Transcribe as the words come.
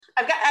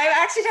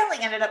I accidentally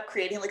ended up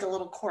creating like a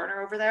little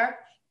corner over there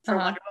for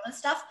Wonder Woman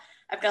stuff.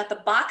 I've got the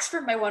box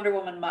for my Wonder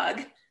Woman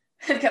mug.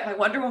 I've got my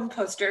Wonder Woman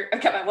poster.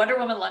 I've got my Wonder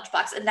Woman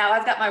lunchbox, and now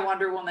I've got my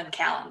Wonder Woman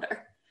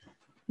calendar.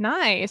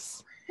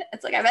 Nice.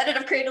 It's like I've ended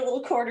up creating a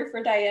little corner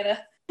for Diana.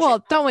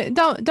 Well,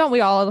 don't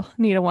we all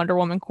need a Wonder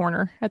Woman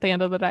corner at the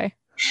end of the day?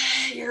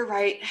 You're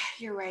right.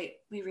 You're right.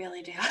 We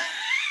really do.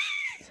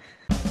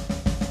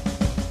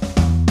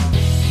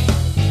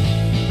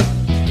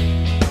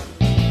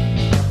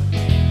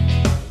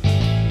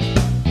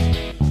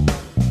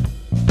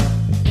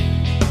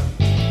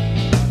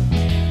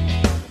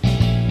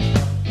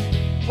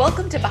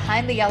 Welcome to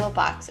Behind the Yellow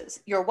Boxes,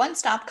 your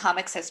one-stop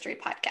comics history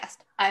podcast.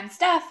 I'm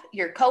Steph,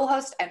 your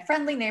co-host and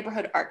friendly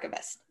neighborhood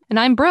archivist. And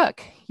I'm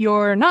Brooke,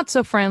 your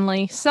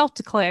not-so-friendly,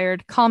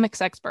 self-declared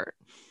comics expert.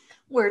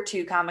 We're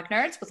two comic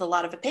nerds with a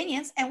lot of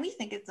opinions, and we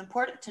think it's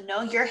important to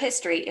know your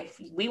history if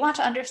we want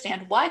to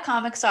understand why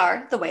comics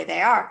are the way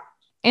they are.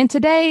 And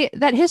today,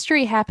 that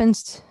history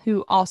happens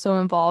to also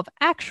involve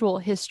actual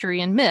history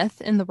and myth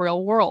in the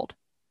real world.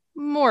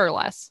 More or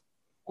less.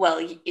 Well,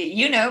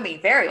 you know me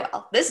very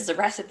well. This is a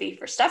recipe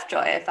for stuff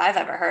joy if I've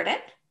ever heard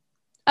it.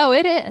 Oh,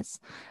 it is.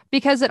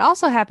 Because it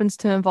also happens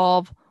to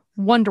involve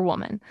Wonder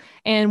Woman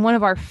and one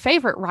of our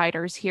favorite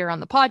writers here on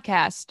the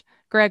podcast,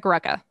 Greg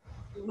Rucka.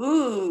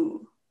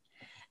 Ooh.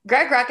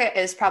 Greg Rucka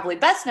is probably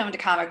best known to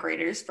comic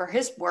readers for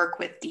his work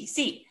with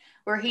DC,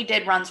 where he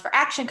did runs for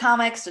Action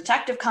Comics,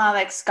 Detective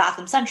Comics,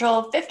 Gotham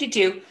Central,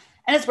 52,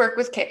 and his work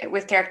with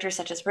characters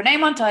such as Renee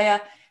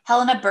Montoya,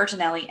 Helena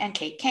Bertinelli, and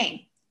Kate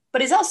Kane. But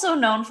he's also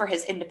known for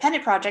his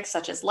independent projects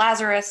such as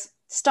Lazarus,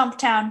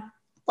 Stumptown,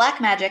 Black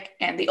Magic,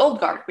 and The Old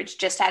Guard, which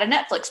just had a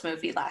Netflix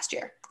movie last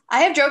year. I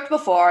have joked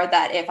before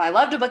that if I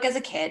loved a book as a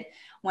kid,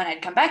 when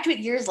I'd come back to it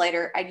years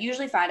later, I'd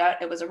usually find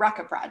out it was a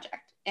Rucka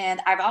project. And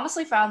I've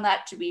honestly found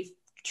that to be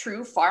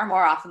true far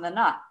more often than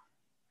not.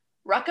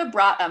 Rucka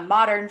brought a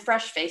modern,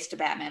 fresh face to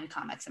Batman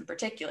comics in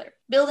particular,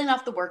 building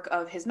off the work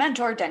of his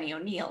mentor, Denny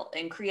O'Neil,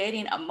 in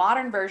creating a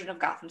modern version of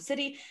Gotham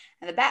City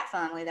and the Bat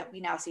family that we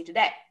now see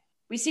today.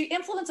 We see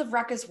influence of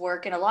Rucka's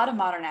work in a lot of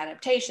modern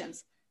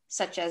adaptations,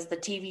 such as the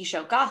TV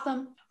show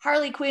Gotham,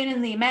 Harley Quinn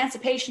and the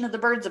Emancipation of the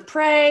Birds of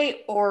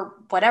Prey, or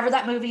whatever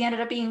that movie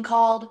ended up being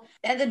called,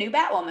 and the new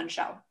Batwoman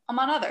show,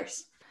 among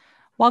others.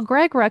 While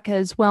Greg Rucka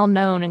is well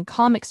known in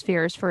comic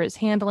spheres for his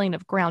handling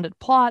of grounded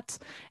plots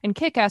and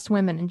kick-ass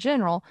women in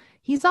general,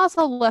 he's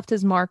also left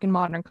his mark in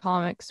modern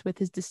comics with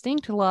his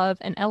distinct love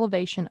and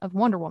elevation of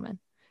Wonder Woman.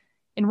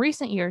 In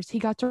recent years, he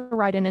got to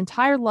write an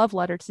entire love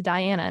letter to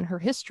Diana and her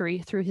history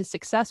through his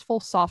successful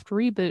soft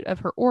reboot of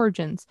her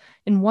origins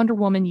in Wonder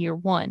Woman Year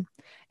One,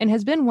 and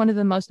has been one of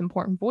the most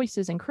important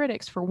voices and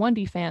critics for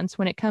Wendy fans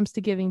when it comes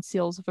to giving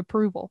seals of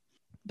approval.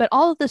 But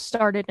all of this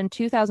started in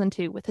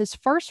 2002 with his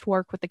first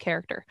work with the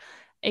character,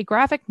 a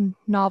graphic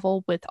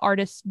novel with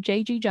artist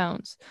J.G.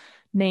 Jones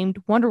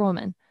named Wonder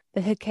Woman, the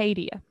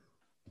Hecadea.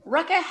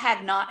 Rucka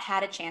had not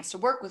had a chance to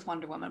work with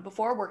Wonder Woman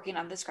before working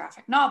on this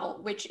graphic novel,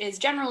 which is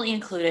generally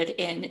included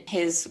in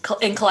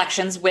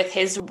collections with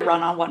his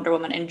run on Wonder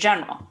Woman in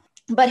general.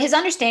 But his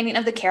understanding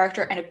of the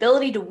character and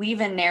ability to weave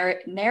in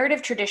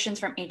narrative traditions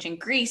from ancient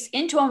Greece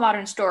into a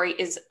modern story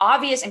is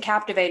obvious and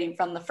captivating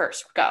from the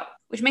first go,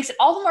 which makes it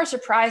all the more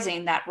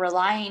surprising that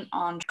relying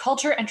on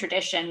culture and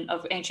tradition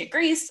of ancient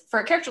Greece for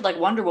a character like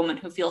Wonder Woman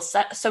who feels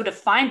so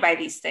defined by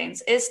these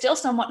things is still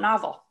somewhat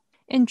novel.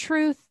 In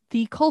truth,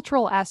 the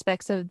cultural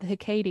aspects of the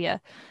Hecadea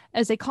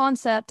as a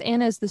concept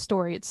and as the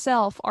story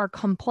itself are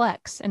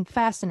complex and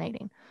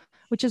fascinating,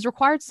 which has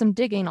required some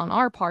digging on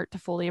our part to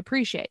fully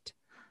appreciate.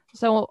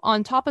 So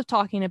on top of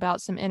talking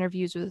about some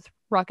interviews with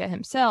Rucka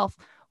himself,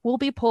 we'll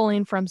be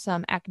pulling from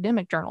some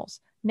academic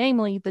journals,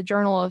 namely the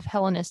Journal of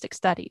Hellenistic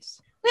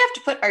Studies. We have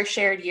to put our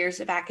shared years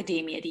of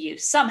academia to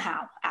use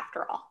somehow,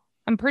 after all.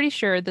 I'm pretty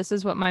sure this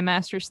is what my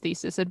master's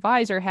thesis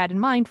advisor had in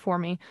mind for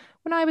me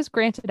when I was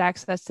granted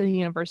access to the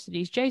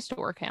university's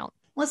JSTOR account.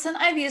 Listen,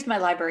 I've used my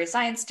library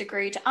science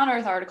degree to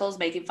unearth articles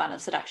making fun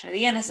of seduction of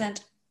the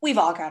innocent. We've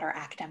all got our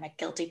academic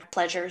guilty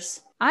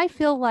pleasures. I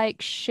feel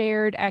like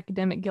shared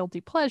academic guilty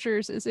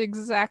pleasures is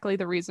exactly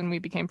the reason we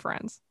became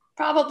friends.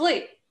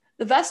 Probably.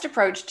 The best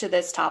approach to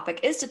this topic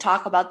is to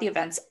talk about the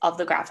events of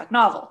the graphic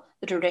novel,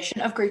 the tradition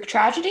of Greek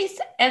tragedies,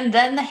 and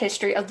then the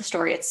history of the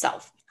story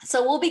itself.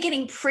 So we'll be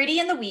getting pretty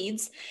in the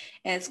weeds,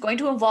 and it's going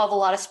to involve a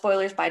lot of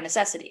spoilers by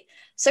necessity.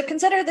 So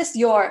consider this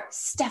your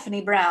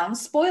Stephanie Brown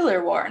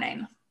spoiler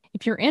warning.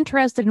 If you're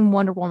interested in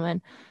Wonder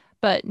Woman,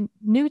 but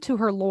new to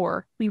her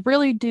lore, we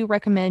really do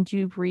recommend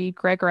you read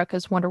Greg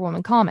Rucka's Wonder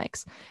Woman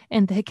comics,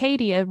 and the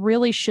Hecadea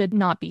really should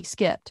not be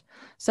skipped.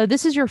 So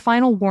this is your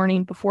final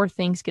warning before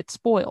things get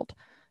spoiled.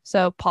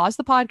 So pause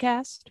the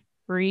podcast,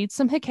 read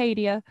some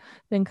Hecadea,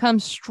 then come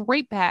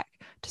straight back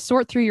to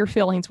sort through your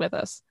feelings with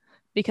us,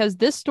 because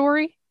this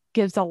story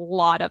gives a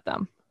lot of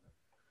them.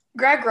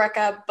 Greg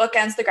Rucka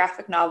bookends the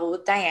graphic novel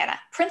with Diana,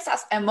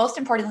 princess and most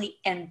importantly,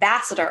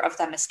 ambassador of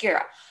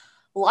Themyscira,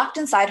 locked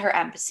inside her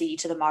embassy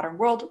to the modern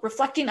world,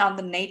 reflecting on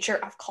the nature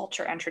of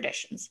culture and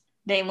traditions,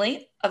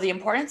 namely, of the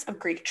importance of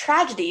Greek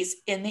tragedies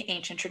in the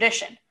ancient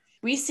tradition.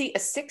 We see a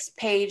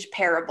 6-page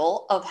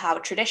parable of how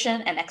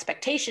tradition and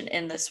expectation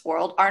in this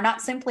world are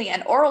not simply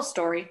an oral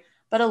story,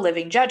 but a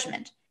living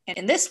judgment.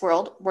 In this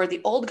world, where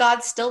the old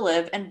gods still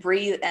live and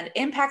breathe and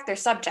impact their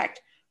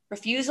subject,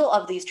 refusal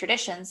of these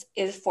traditions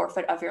is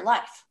forfeit of your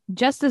life.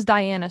 Just as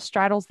Diana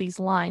straddles these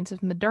lines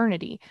of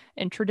modernity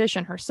and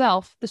tradition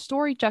herself, the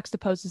story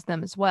juxtaposes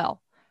them as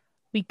well.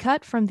 We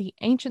cut from the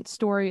ancient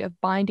story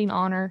of binding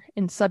honor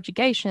and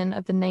subjugation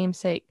of the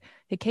namesake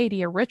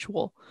Hecatia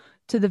ritual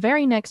to the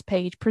very next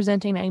page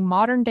presenting a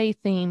modern-day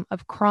theme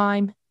of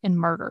crime and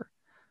murder.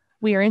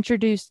 We are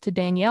introduced to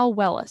Danielle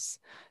Wellis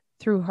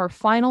through her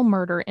final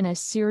murder in a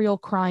serial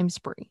crime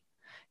spree.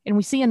 And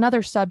we see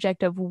another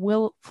subject of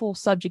willful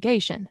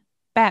subjugation,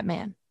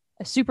 Batman,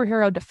 a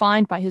superhero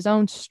defined by his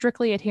own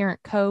strictly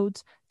adherent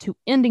codes to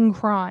ending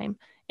crime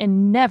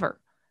and never,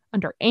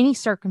 under any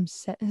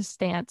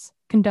circumstance,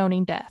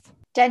 condoning death.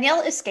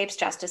 Danielle escapes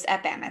justice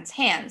at Batman's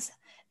hands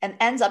and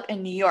ends up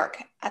in New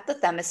York at the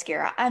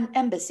Themyscira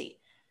Embassy,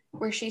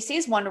 where she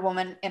sees Wonder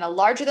Woman in a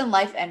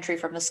larger-than-life entry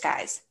from the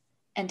skies.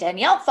 And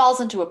Danielle falls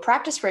into a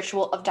practiced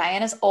ritual of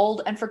Diana's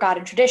old and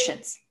forgotten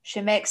traditions.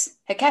 She makes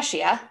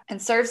Hecatia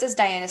and serves as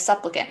Diana's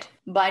supplicant,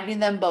 binding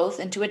them both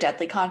into a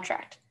deadly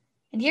contract.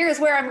 And here is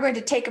where I'm going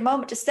to take a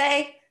moment to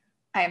say,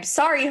 I am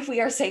sorry if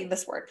we are saying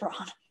this word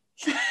wrong.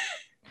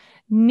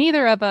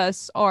 Neither of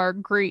us are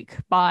Greek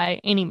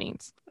by any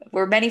means.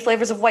 We're many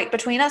flavors of white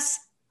between us.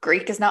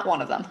 Greek is not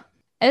one of them.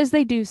 As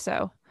they do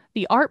so,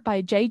 the art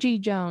by J.G.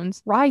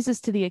 Jones rises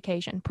to the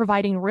occasion,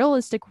 providing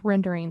realistic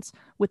renderings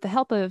with the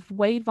help of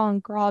Wade von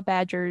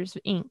Grawbadger's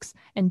inks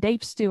and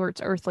Dave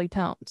Stewart's earthly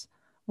tones,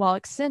 while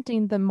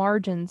accenting the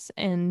margins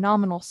and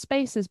nominal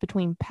spaces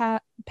between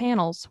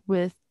panels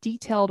with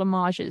detailed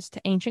homages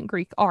to ancient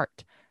Greek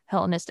art,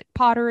 Hellenistic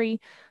pottery,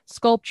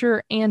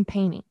 sculpture, and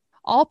painting,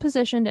 all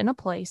positioned in a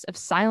place of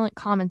silent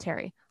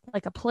commentary,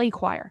 like a play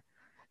choir.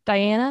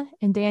 Diana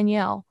and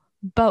Danielle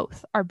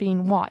both are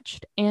being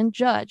watched and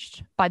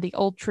judged by the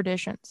old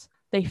traditions.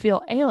 They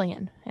feel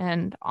alien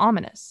and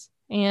ominous,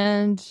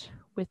 and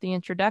with the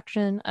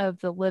introduction of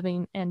the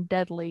living and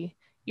deadly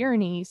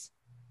Erinys,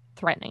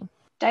 threatening.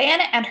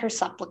 Diana and her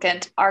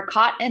supplicant are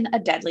caught in a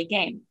deadly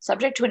game,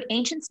 subject to an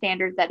ancient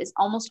standard that is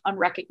almost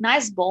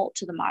unrecognizable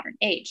to the modern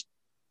age.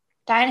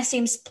 Diana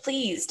seems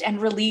pleased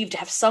and relieved to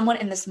have someone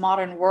in this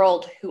modern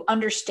world who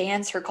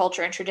understands her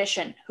culture and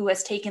tradition, who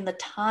has taken the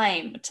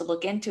time to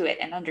look into it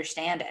and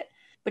understand it.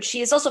 But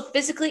she is also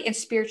physically and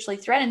spiritually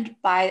threatened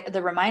by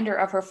the reminder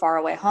of her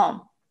faraway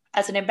home.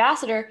 As an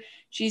ambassador,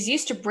 she is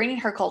used to bringing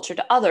her culture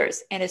to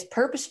others and is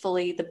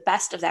purposefully the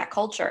best of that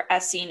culture,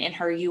 as seen in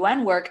her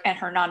UN work and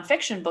her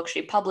nonfiction book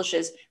she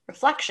publishes,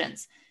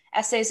 Reflections,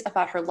 essays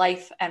about her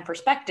life and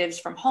perspectives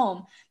from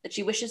home that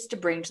she wishes to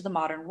bring to the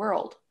modern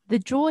world. The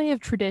joy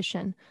of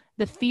tradition,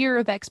 the fear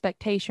of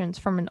expectations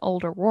from an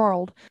older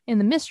world, and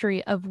the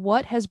mystery of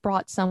what has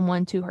brought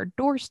someone to her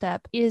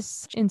doorstep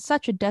is in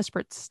such a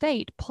desperate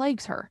state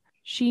plagues her.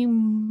 She,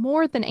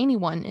 more than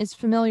anyone, is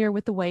familiar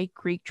with the way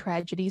Greek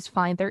tragedies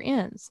find their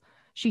ends.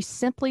 She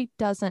simply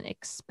doesn't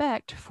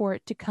expect for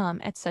it to come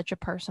at such a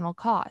personal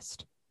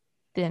cost.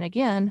 Then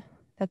again,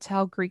 that's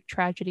how Greek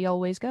tragedy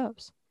always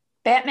goes.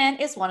 Batman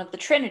is one of the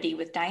Trinity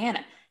with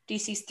Diana,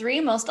 DC's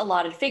 3 most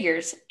allotted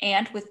figures,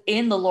 and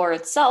within the lore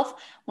itself,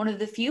 one of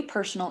the few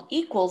personal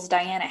equals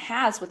Diana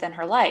has within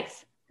her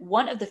life.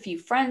 One of the few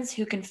friends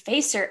who can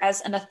face her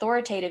as an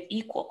authoritative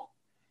equal.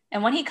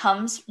 And when he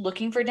comes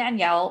looking for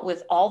Danielle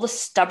with all the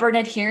stubborn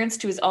adherence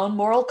to his own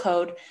moral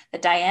code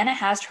that Diana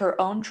has to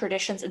her own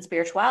traditions and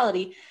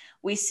spirituality,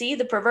 we see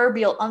the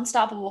proverbial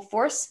unstoppable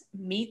force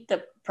meet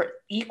the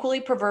equally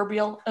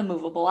proverbial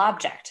immovable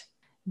object.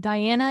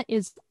 Diana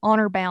is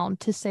honor-bound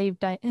to save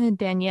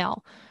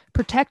Danielle,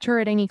 protect her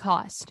at any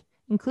cost,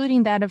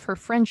 including that of her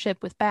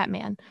friendship with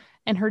Batman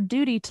and her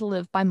duty to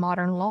live by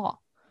modern law.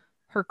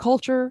 Her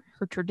culture,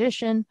 her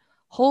tradition,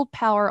 hold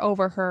power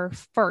over her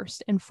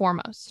first and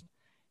foremost.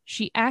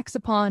 She acts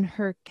upon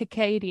her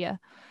Hecatia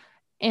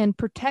and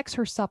protects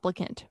her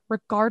supplicant,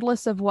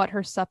 regardless of what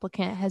her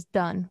supplicant has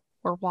done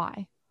or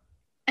why.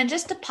 And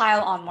just to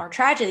pile on more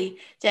tragedy,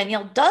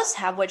 Danielle does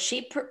have what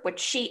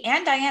she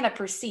and Diana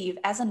perceive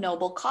as a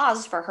noble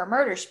cause for her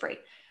murder spree.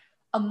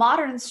 A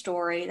modern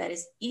story that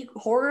is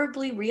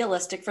horribly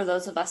realistic for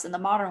those of us in the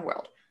modern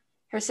world.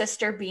 Her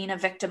sister being a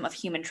victim of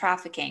human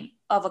trafficking,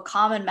 of a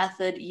common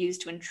method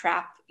used to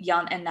entrap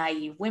young and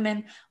naive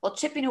women while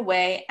chipping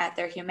away at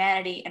their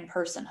humanity and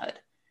personhood.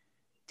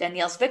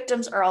 Danielle's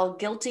victims are all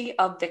guilty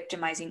of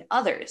victimizing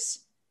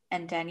others.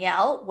 And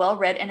Danielle,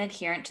 well-read and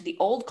adherent to the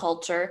old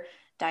culture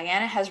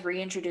Diana has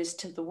reintroduced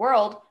to the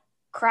world,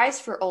 cries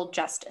for old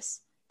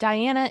justice.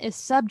 Diana is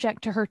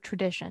subject to her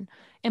tradition,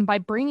 and by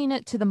bringing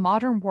it to the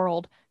modern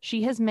world,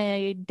 she has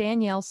made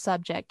Danielle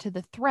subject to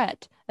the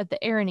threat of the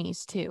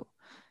Erinys too.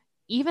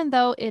 Even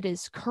though it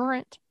is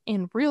current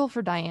and real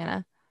for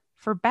Diana,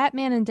 for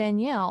Batman and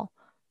Danielle,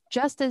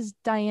 just as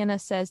Diana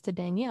says to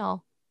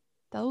Danielle,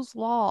 those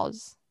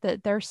laws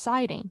that they're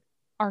citing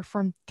are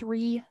from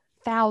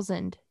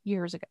 3,000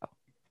 years ago.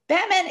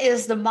 Batman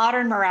is the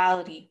modern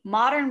morality,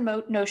 modern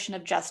notion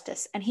of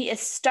justice, and he is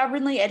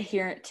stubbornly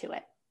adherent to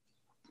it.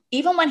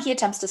 Even when he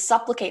attempts to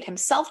supplicate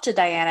himself to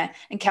Diana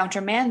and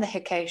countermand the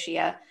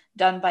Hecatia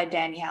done by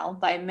Danielle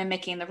by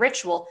mimicking the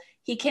ritual,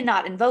 he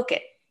cannot invoke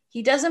it.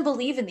 He doesn't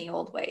believe in the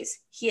old ways.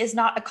 He is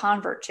not a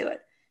convert to it.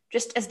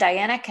 Just as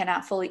Diana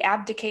cannot fully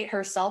abdicate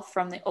herself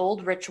from the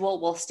old ritual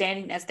while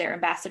standing as their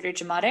ambassador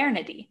to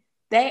modernity,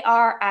 they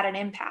are at an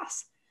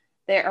impasse.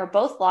 They are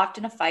both locked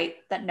in a fight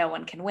that no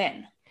one can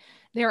win.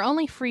 They are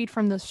only freed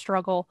from the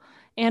struggle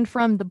and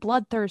from the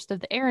bloodthirst of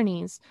the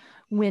Erinyes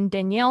when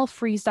Danielle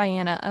frees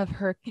Diana of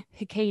her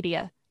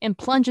Hecatia and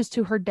plunges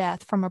to her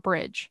death from a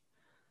bridge.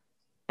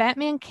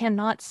 Batman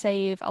cannot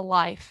save a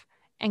life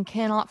and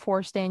cannot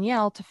force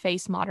Danielle to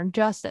face modern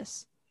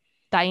justice.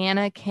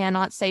 Diana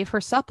cannot save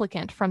her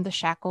supplicant from the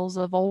shackles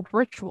of old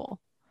ritual.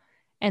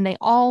 And they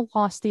all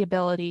lost the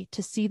ability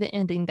to see the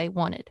ending they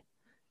wanted.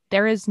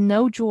 There is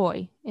no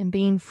joy in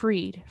being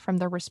freed from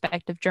their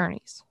respective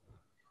journeys.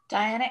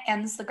 Diana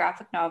ends the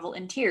graphic novel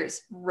in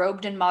tears,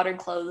 robed in modern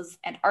clothes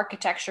and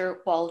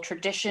architecture while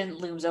tradition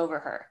looms over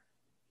her.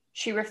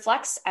 She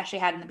reflects, as she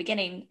had in the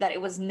beginning, that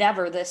it was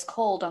never this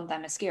cold on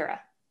Themyscira.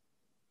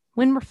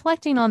 When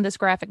reflecting on this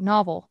graphic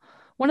novel,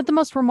 one of the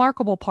most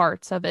remarkable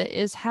parts of it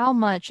is how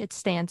much it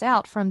stands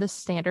out from the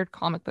standard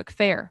comic book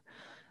fare.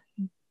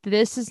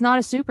 This is not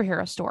a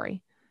superhero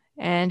story,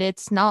 and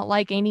it's not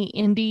like any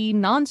indie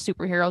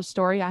non-superhero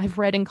story I've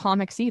read in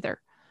comics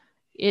either.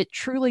 It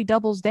truly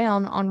doubles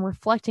down on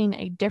reflecting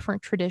a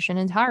different tradition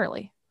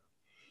entirely.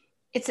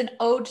 It's an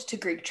ode to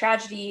Greek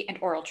tragedy and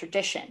oral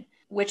tradition,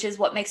 which is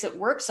what makes it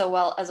work so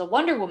well as a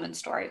Wonder Woman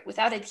story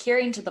without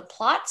adhering to the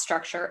plot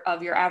structure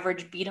of your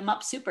average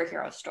beat-em-up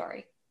superhero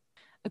story.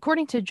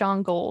 According to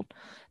John Gold,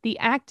 the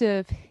act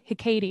of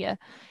Hecatia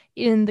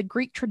in the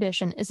Greek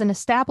tradition is an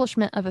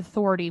establishment of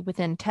authority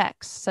within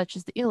texts, such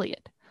as the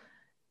Iliad.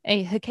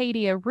 A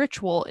Hecatia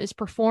ritual is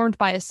performed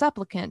by a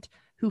supplicant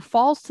who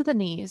falls to the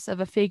knees of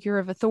a figure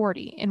of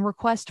authority in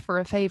request for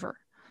a favor.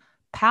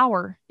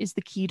 Power is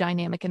the key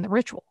dynamic in the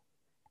ritual.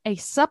 A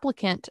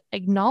supplicant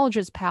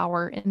acknowledges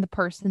power in the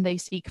person they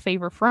seek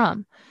favor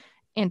from,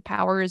 and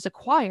power is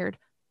acquired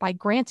by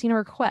granting a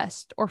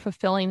request or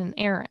fulfilling an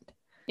errand.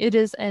 It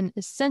is an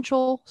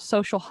essential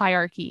social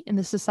hierarchy in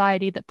the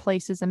society that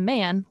places a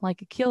man,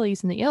 like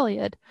Achilles in the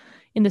Iliad,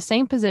 in the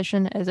same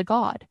position as a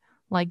god,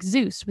 like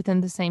Zeus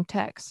within the same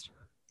text.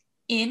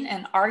 In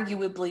an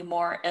arguably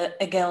more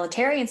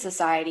egalitarian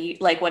society,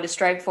 like what is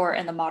strived for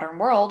in the modern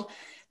world,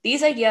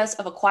 these ideas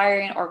of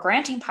acquiring or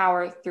granting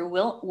power through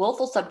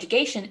willful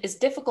subjugation is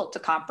difficult to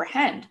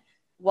comprehend.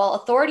 While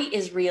authority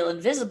is real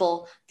and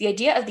visible, the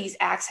idea of these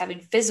acts having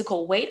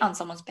physical weight on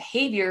someone's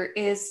behavior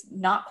is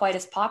not quite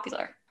as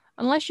popular.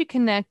 Unless you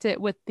connect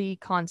it with the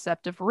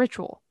concept of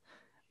ritual,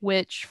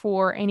 which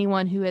for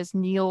anyone who has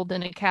kneeled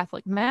in a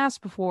Catholic Mass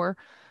before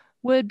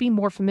would be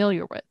more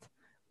familiar with.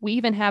 We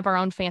even have our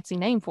own fancy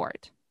name for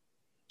it,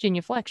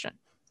 genuflection.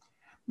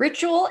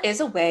 Ritual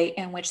is a way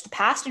in which the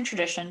past and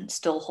tradition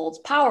still holds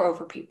power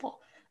over people,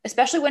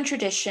 especially when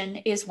tradition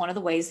is one of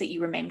the ways that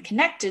you remain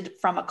connected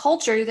from a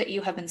culture that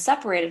you have been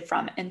separated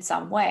from in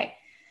some way.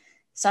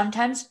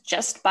 Sometimes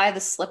just by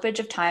the slippage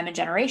of time and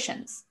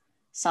generations,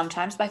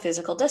 sometimes by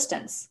physical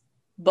distance,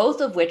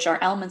 both of which are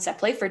elements at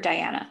play for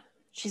Diana.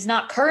 She's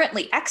not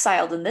currently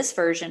exiled in this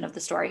version of the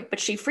story, but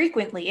she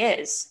frequently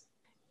is.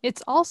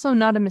 It's also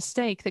not a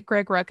mistake that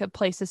Greg Rucka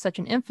places such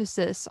an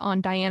emphasis on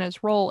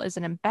Diana's role as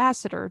an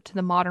ambassador to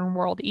the modern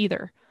world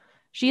either.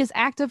 She is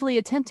actively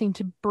attempting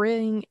to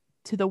bring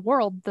to the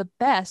world the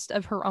best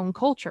of her own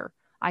culture,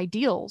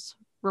 ideals,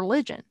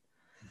 religion.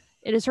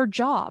 It is her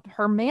job,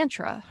 her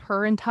mantra,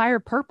 her entire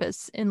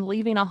purpose in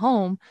leaving a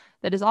home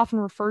that is often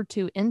referred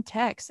to in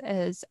text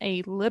as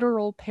a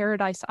literal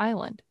paradise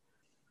island.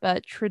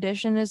 But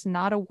tradition is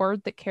not a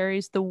word that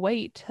carries the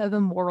weight of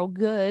a moral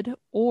good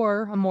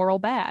or a moral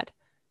bad.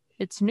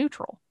 It's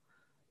neutral.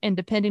 And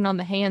depending on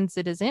the hands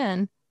it is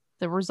in,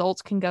 the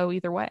results can go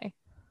either way.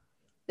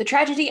 The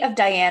tragedy of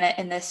Diana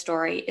in this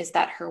story is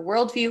that her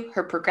worldview,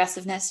 her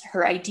progressiveness,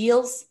 her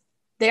ideals,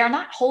 they are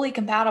not wholly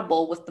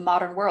compatible with the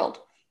modern world.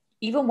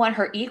 Even when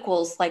her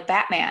equals, like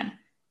Batman,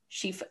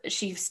 she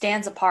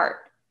stands apart.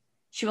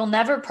 She will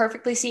never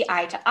perfectly see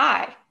eye to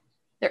eye.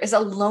 There is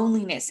a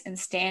loneliness in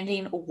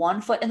standing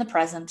 1 foot in the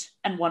present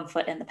and 1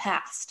 foot in the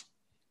past.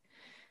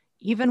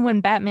 Even when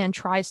Batman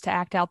tries to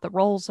act out the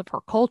roles of her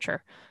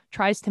culture,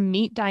 tries to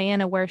meet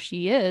Diana where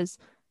she is,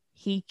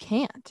 he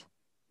can't.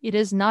 It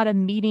is not a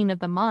meeting of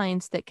the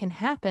minds that can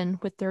happen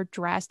with their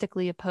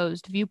drastically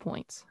opposed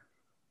viewpoints.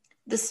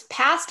 This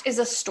past is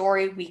a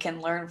story we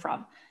can learn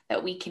from,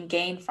 that we can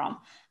gain from,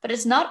 but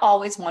it's not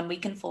always one we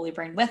can fully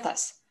bring with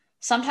us.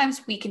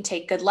 Sometimes we can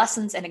take good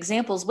lessons and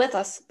examples with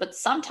us, but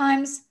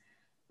sometimes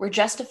we're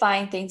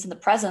justifying things in the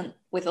present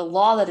with a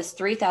law that is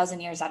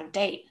 3,000 years out of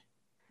date.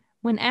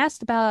 When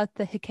asked about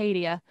the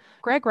Hecatia,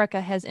 Greg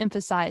Rucka has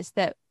emphasized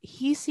that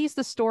he sees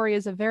the story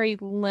as a very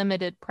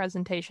limited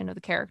presentation of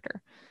the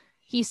character.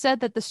 He said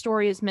that the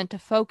story is meant to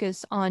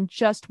focus on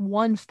just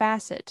one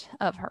facet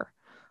of her,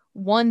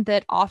 one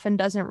that often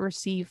doesn't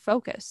receive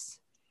focus,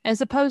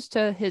 as opposed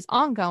to his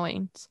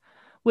ongoings,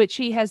 which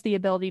he has the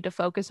ability to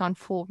focus on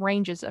full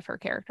ranges of her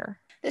character.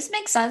 This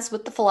makes sense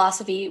with the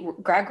philosophy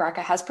Greg Rucka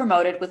has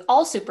promoted with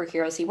all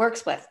superheroes he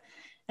works with.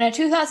 In a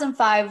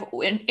 2005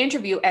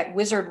 interview at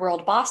Wizard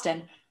World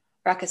Boston,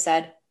 Rucka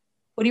said,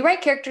 "When you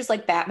write characters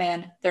like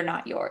Batman, they're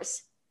not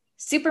yours.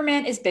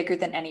 Superman is bigger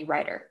than any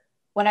writer.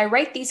 When I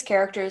write these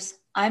characters,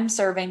 I'm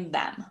serving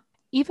them."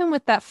 Even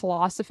with that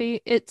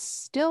philosophy, it's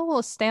still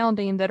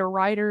astounding that a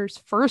writer's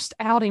first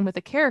outing with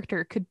a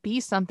character could be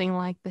something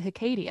like the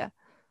Hecate.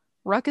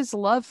 Rucka's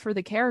love for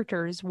the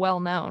character is well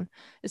known,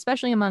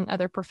 especially among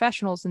other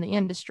professionals in the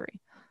industry.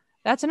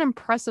 That's an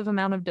impressive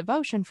amount of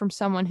devotion from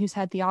someone who's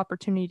had the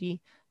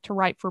opportunity to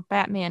write for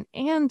Batman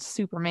and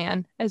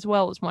Superman, as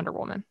well as Wonder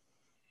Woman.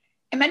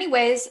 In many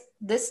ways,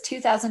 this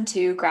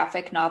 2002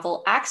 graphic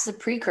novel acts as a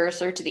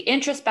precursor to the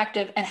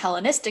introspective and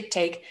Hellenistic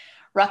take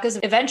Rucka's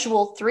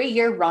eventual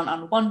 3-year run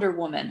on Wonder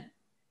Woman,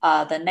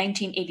 the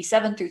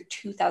 1987 through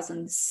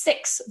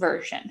 2006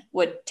 version,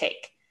 would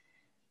take.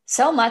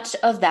 So much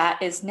of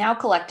that is now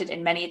collected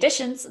in many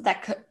editions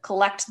that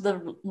collect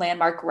the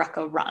landmark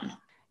Rucka run.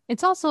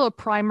 It's also a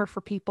primer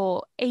for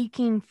people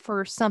aching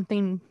for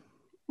something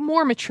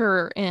more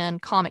mature in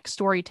comic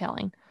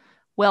storytelling,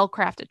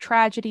 well-crafted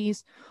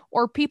tragedies,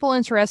 or people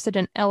interested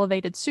in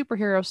elevated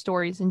superhero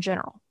stories in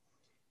general.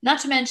 Not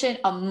to mention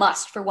a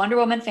must for Wonder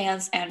Woman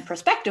fans and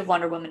prospective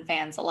Wonder Woman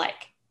fans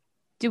alike.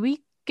 Do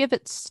we give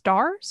it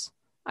stars?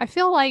 I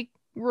feel like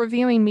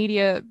reviewing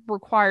media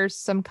requires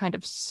some kind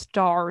of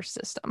star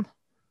system.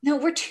 No,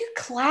 we're too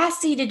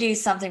classy to do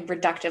something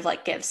reductive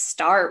like give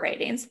star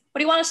ratings. What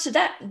do you want us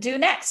to do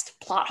next?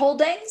 Plot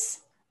holdings?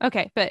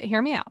 Okay, but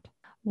hear me out.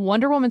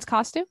 Wonder Woman's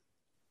costume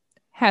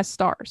has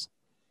stars.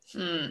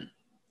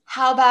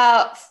 How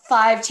about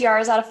 5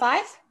 tiaras out of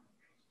 5?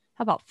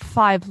 How about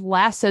 5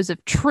 lassos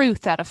of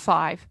truth out of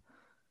 5?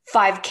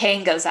 5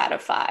 Kangas out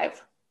of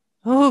 5.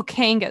 Oh,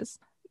 Kangas.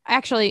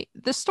 Actually,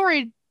 the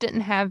story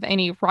didn't have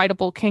any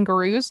rideable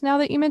kangaroos now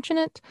that you mention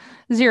it.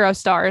 0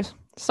 stars.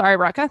 Sorry,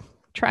 Rucka.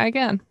 Try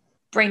again.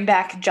 Bring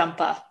back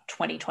Jumpa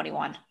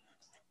 2021.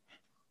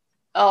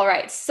 All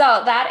right,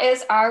 so that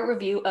is our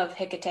review of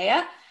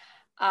Hecate.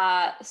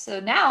 So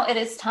now it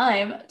is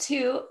time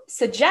to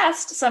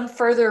suggest some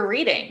further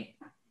reading.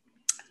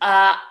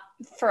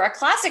 For a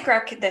classic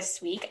rec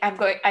this week,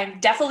 I'm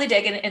definitely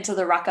digging into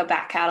the Rucka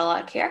back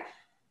catalog here.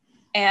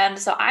 And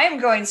so I am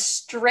going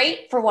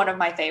straight for one of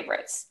my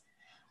favorites.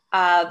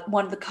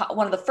 One of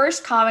the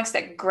first comics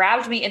that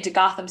grabbed me into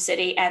Gotham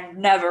City and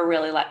never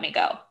really let me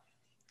go.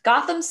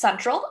 Gotham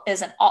Central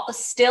is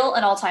still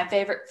an all-time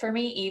favorite for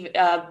me, even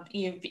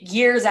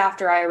years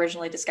after I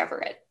originally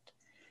discovered it.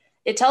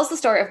 It tells the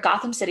story of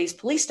Gotham City's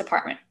police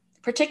department,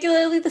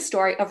 particularly the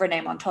story of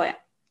Renee Montoya.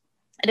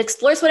 It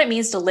explores what it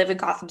means to live in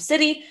Gotham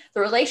City,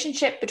 the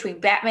relationship between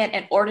Batman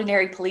and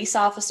ordinary police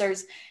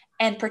officers,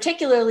 and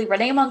particularly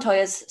Renee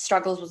Montoya's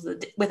struggles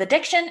with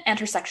addiction and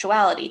her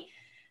sexuality.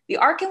 The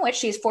arc in which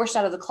she is forced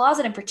out of the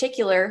closet, in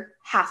particular,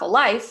 Half a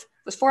Life,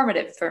 was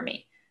formative for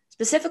me,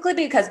 specifically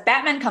because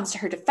Batman comes to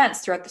her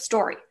defense throughout the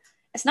story.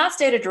 It's not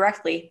stated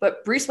directly,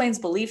 but Bruce Wayne's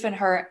belief in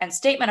her and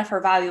statement of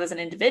her value as an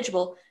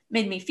individual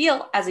made me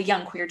feel, as a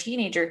young queer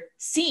teenager,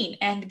 seen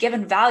and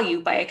given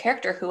value by a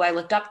character who I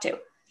looked up to.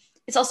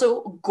 It's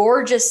also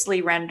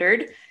gorgeously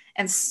rendered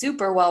and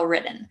super well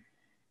written.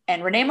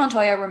 And Renee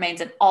Montoya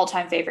remains an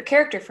all-time favorite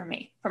character for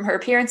me, from her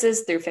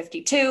appearances through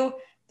 52,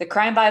 the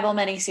Crime Bible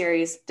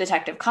miniseries,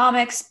 Detective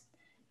Comics,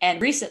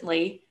 and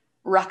recently,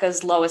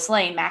 Rucka's Lois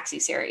Lane maxi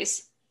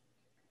series.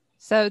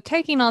 So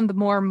taking on the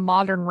more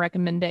modern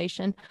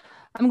recommendation,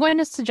 I'm going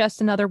to suggest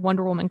another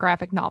Wonder Woman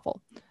graphic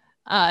novel.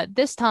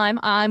 This time,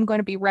 I'm going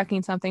to be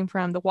wrecking something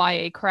from the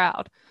YA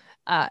crowd.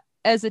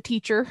 As a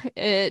teacher,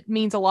 it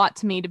means a lot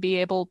to me to be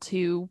able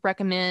to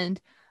recommend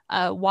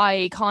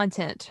YA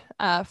content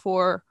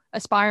for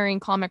aspiring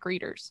comic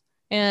readers.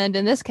 And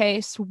in this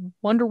case,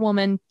 Wonder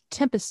Woman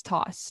Tempest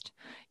Tossed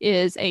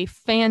is a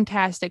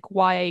fantastic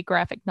YA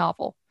graphic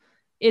novel.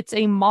 It's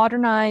a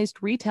modernized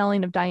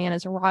retelling of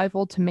Diana's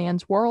arrival to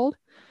man's world.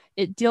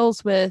 It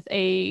deals with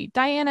a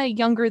Diana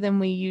younger than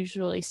we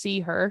usually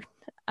see her,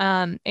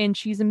 and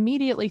she's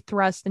immediately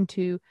thrust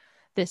into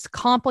this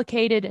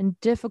complicated and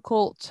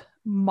difficult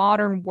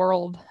modern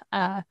world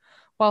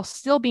while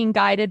still being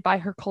guided by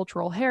her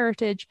cultural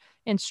heritage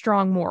and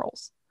strong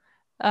morals.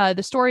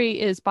 The story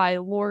is by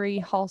Laurie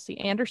Halsey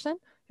Anderson,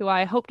 who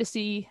I hope to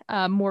see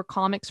more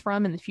comics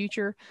from in the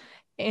future,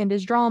 and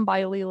is drawn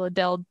by Leila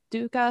Del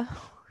Duca,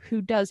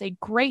 who does a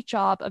great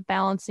job of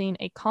balancing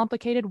a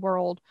complicated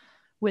world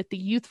with the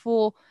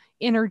youthful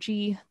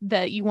energy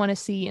that you want to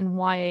see in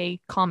YA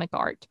comic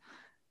art.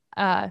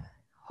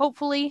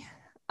 Hopefully,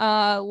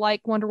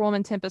 like Wonder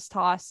Woman Tempest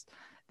Tossed,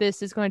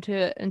 this is going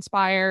to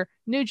inspire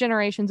new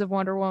generations of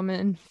Wonder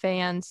Woman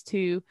fans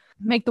to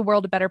make the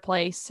world a better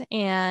place,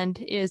 and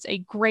is a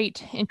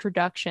great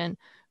introduction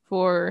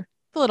for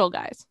the little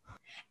guys.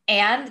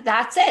 And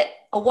that's it.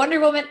 A Wonder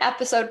Woman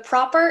episode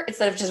proper,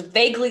 instead of just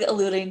vaguely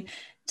alluding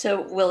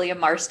to William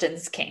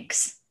Marston's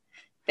kinks.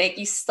 Thank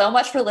you so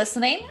much for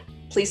listening.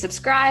 Please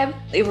subscribe,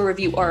 leave a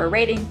review or a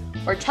rating,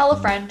 or tell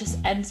a friend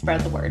and spread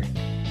the word.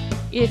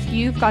 If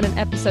you've got an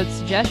episode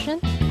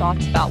suggestion,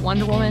 thoughts about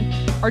Wonder Woman,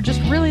 or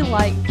just really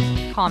like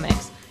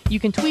comics, you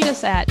can tweet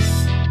us at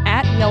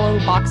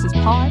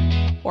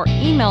yellowboxespod or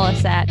email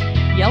us at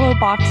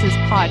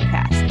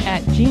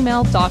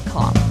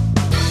yellowboxespodcast@gmail.com.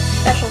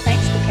 Special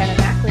thanks to Kevin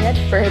MacLeod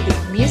for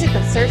the music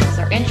that serves as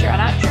our intro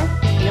and outro.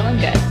 Feeling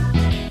good.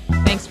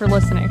 Thanks for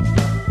listening.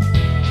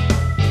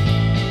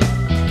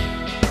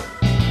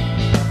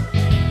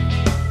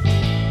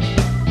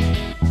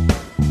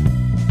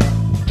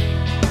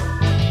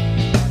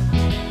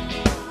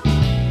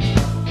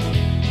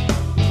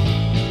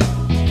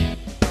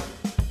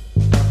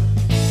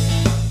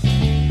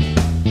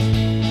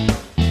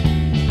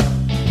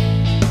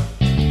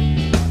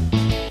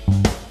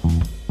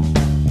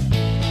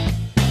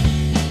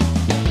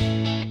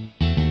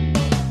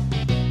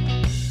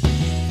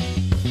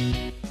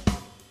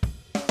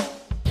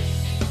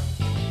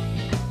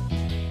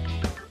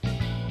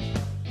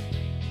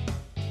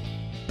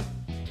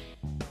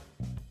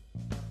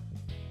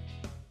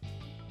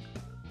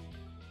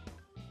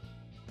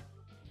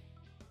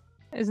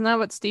 Isn't that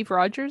what Steve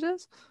Rogers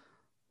is?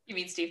 You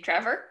mean Steve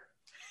Trevor?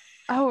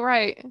 Oh,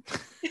 right.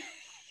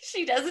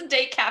 She doesn't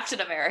date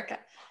Captain America.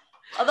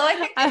 Although I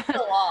think they get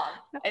along.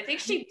 I think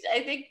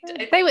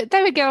they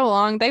would get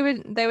along. They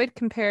would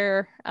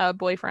compare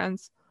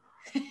boyfriends.